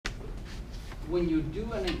when you do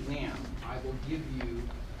an exam, I will give you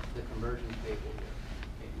the conversion table here.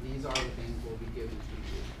 Okay, these are the things we'll be giving to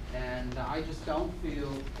you. And I just don't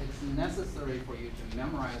feel it's necessary for you to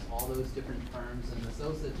memorize all those different terms and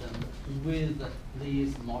associate them with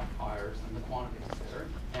these multipliers and the quantities there.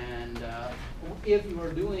 And if you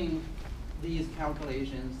are doing these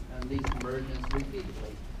calculations and these conversions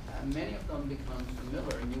repeatedly, many of them become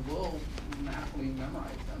familiar and you will naturally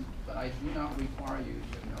memorize them. But I do not require you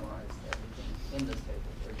to memorize everything in this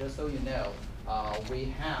table here. Just so you know, we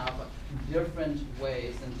have different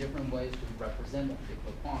ways to represent a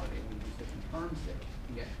particular quantity. We use different terms there.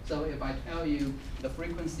 Okay. So if I tell you the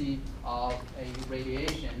frequency of a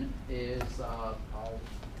radiation is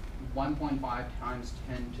 1.5 times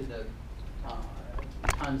 10 to the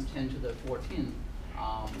times 10 to the 14th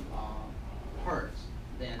hertz,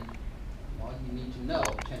 then well, you need to know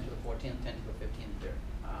 10 to the 14th, 10 to the 15th there.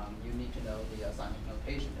 You need to know the scientific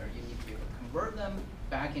notation there. You need to be able to convert them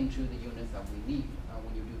back into the units that we need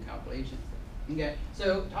when you do calculations there. Okay,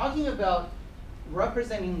 so talking about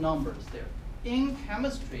representing numbers there. In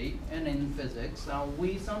chemistry and in physics,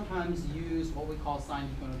 we sometimes use what we call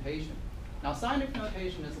scientific notation. Now, scientific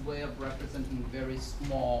notation is a way of representing very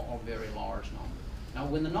small or very large numbers. Now,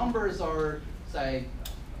 when the numbers are, say,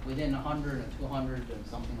 within 100 and 200 and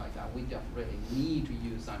something like that, we don't really need to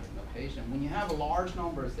use scientific notation. When you have large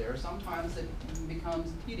numbers there, sometimes it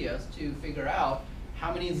becomes tedious to figure out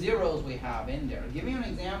how many zeros we have in there. Give you an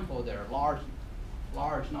example there, large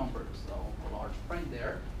numbers, so a large print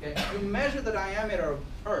there. Okay, you measure the diameter of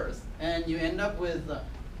Earth, and you end up with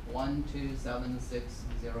 1, 2, 7, 6,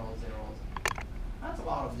 0, 0. That's a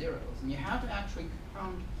lot of zeros, and you have to actually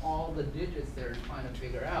count all the digits there and trying to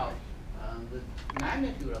figure out the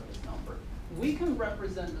magnitude of this number. We can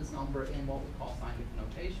represent this number in what we call scientific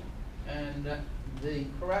notation. And the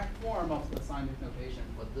correct form of the scientific notation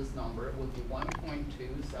for this number would be 1.276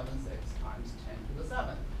 times 10 to the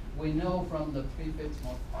 7th. We know from the prefix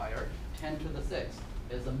multiplier, 10 to the 6th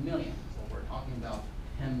is a million. So we're talking about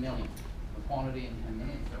 10 million. The quantity in 10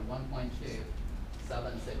 million is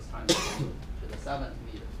 1.276 times 10 to the 7th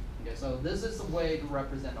meter. Okay, so this is a way to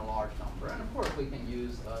represent a large number. And of course, we can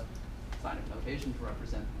use scientific notation to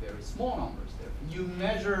represent very small numbers there. You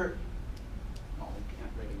measure, well, we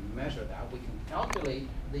can't really measure that. We can calculate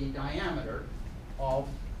the diameter of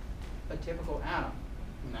a typical atom.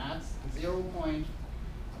 And that's 0.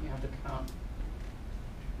 You have to count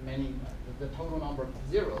the total number of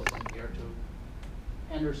zeros in here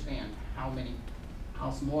to understand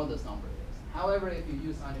how small this number is. However, if you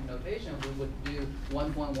use scientific notation, we would do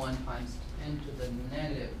 1.1 times 10 to the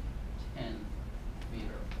negative 10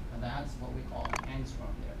 meter. And that's what we call an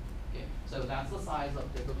angstrom there. Okay? So that's the size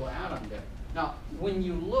of typical atom there. Now, when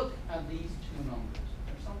you look at these two numbers,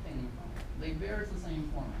 there's something in common. They bear the same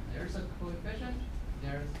format. There's a coefficient,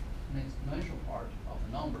 there's an exponential part of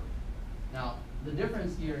the number. Now, the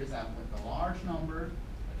difference here is that with a large number,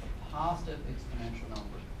 it's a positive exponential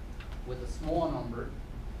number. With a small number,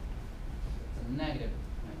 it's a negative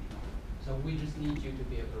exponential number. So we just need you to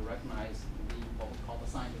be able to recognize what we call the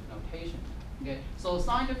scientific notation. Okay, so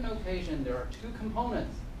scientific notation, there are two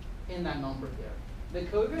components in that number there. The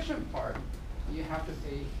coefficient part, you have to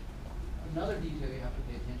pay, another detail you have to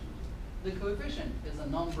pay attention to. The coefficient is a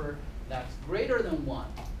number that's greater than 1,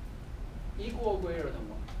 equal or greater than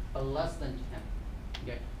 1, but less than 10.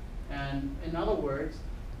 Okay, and in other words,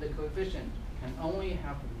 the coefficient can only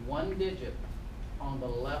have one digit on the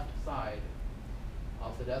left side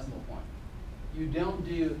of the decimal point. You don't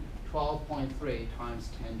do 12.3 times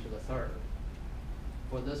 10 to the third.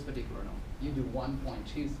 For this particular number, you do 1.23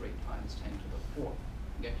 times 10 to the 4th.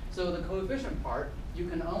 Okay, so the coefficient part, you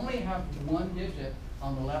can only have one digit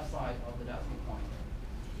on the left side of the decimal point.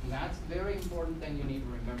 And that's a very important thing you need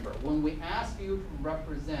to remember. When we ask you to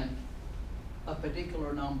represent a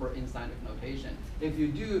particular number in scientific notation, if you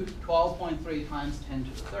do 12.3 times 10 to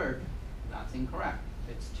the third, that's incorrect.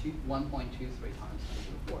 It's 1.23 times 10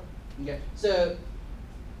 to the 4th. Okay, so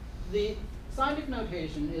the scientific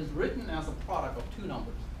notation is written as a product of two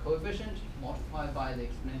numbers, coefficient multiplied by the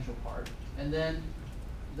exponential part, and then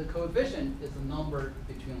the coefficient is a number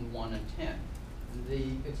between 1 and 10.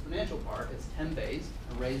 The exponential part is 10 base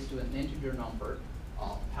raised to an integer number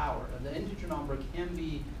of power. And the integer number can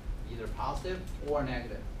be either positive or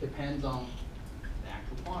negative, depends on the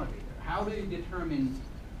actual quantity there. How do you determine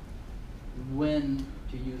when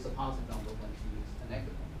to use a positive number, when to use a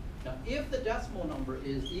negative number? Now, if the decimal number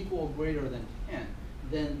is equal or greater than 10,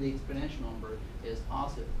 then the exponential number is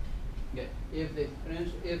positive. Okay. If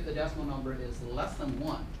the decimal number is less than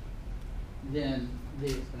 1, then the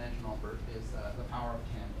exponential number is the power of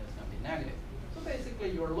 10 is going to be negative. So So basically,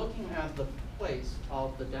 you're looking at the place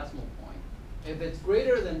of the decimal point. If it's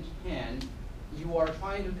greater than 10, you are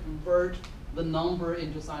trying to convert the number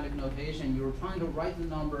into scientific notation. You're trying to write the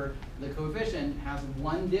number, the coefficient has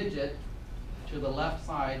one digit to the left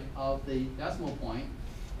side of the decimal point,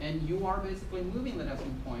 and you are basically moving the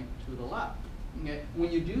decimal point to the left. Okay?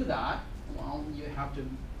 When you do that, well, you have to,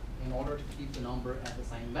 in order to keep the number at the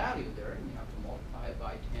same value there, you have to multiply it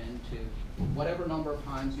by 10 to whatever number of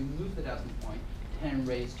times you move the decimal point, 10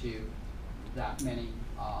 raised to that many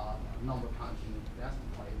number of times you move the decimal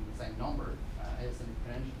point, the same number is an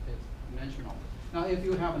exponential number. Now, if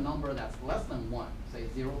you have a number that's less than 1, say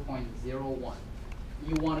 0.01,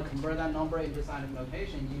 you want to convert that number into scientific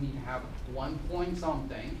notation, you need to have 1 point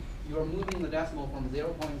something. You're moving the decimal from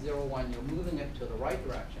 0.01, you're moving it to the right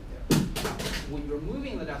direction there. When you're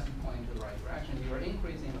moving the decimal point to the right direction, you're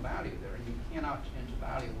increasing the value there, and you cannot change the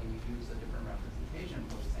value when you use a different representation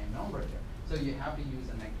for the same number there. So you have to use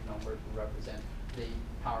a negative number to represent the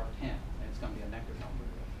power of 10, and it's going to be a negative number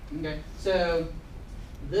there. Okay, so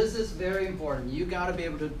this is very important. You got to be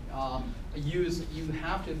able to you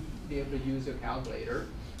have to be able to use your calculator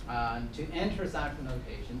to enter scientific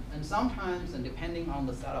notation. And sometimes, and depending on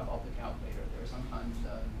the setup of the calculator, there are sometimes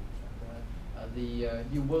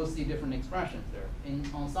you will see different expressions there.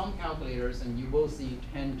 On some calculators, and you will see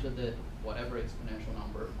 10 to the whatever exponential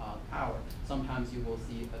number power. Sometimes you will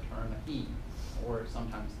see a term e, or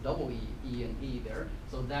sometimes double e and e there.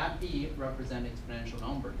 So that e represents exponential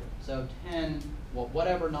number there. So 10, well,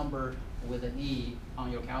 whatever number with an e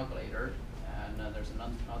on your calculator, and there's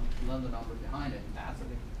another number behind it, that's the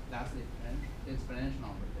exponential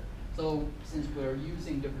number there. So since we're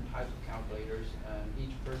using different types of calculators,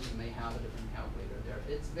 each person may have a different calculator there,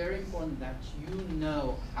 it's very important that you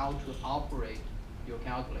know how to operate your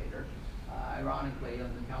calculator. Ironically, the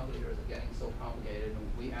calculators are getting so complicated,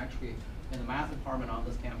 and we actually, in the math department on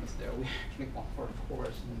this campus there, we actually offer a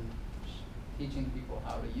course in teaching people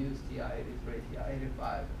how to use TI-83,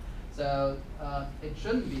 TI-85. So it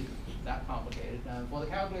shouldn't be that complicated. For the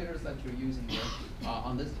calculators that you're using here,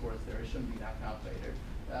 on this course there, it shouldn't be that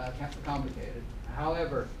complicated.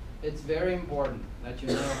 However, it's very important that you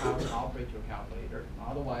know how to operate your calculator.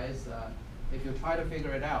 Otherwise, if you try to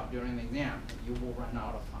figure it out during the exam, you will run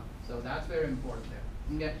out of time. So that's very important there.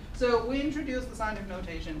 Okay. So we introduced the scientific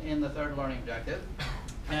notation in the third learning objective,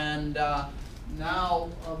 and now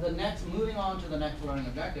moving on to the next learning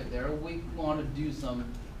objective there, we want to do some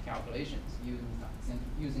calculations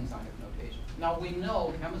using scientific notation. Now we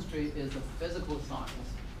know chemistry is a physical science,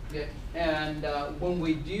 okay? And when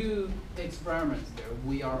we do experiments there,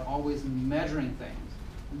 we are always measuring things.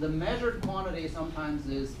 The measured quantity sometimes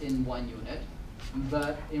is in 1 unit,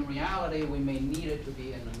 but in reality we may need it to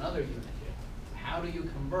be in another unit here. How do you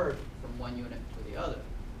convert from 1 unit to the other?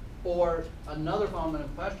 Or another fundamental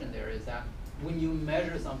question there is that when you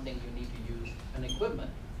measure something, you need to use an equipment.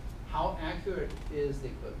 How accurate is the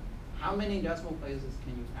equipment? How many decimal places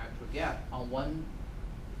can you actually get on one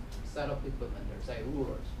set of equipment there, say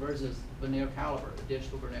rulers, versus vernier caliper, a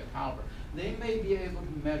digital vernier caliper? They may be able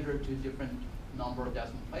to measure to different number of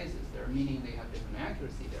decimal places there, meaning they have different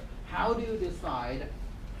accuracy there. How do you decide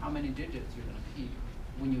how many digits you're going to keep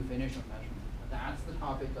when you finish a measurement? That's the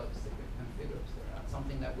topic of significant figures there. That's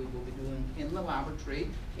something that we will be doing in the laboratory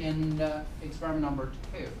in experiment number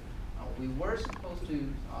 2. We were supposed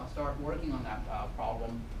to start working on that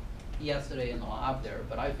problem yesterday in the lab there,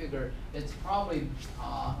 but I figure it's probably,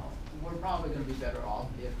 we're probably going to be better off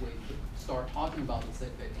if we start talking about the sig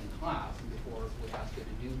fig in class before we ask you to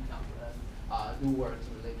do works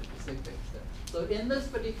related to sig figs there. So in this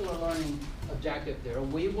particular learning objective there,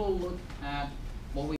 we will look at what we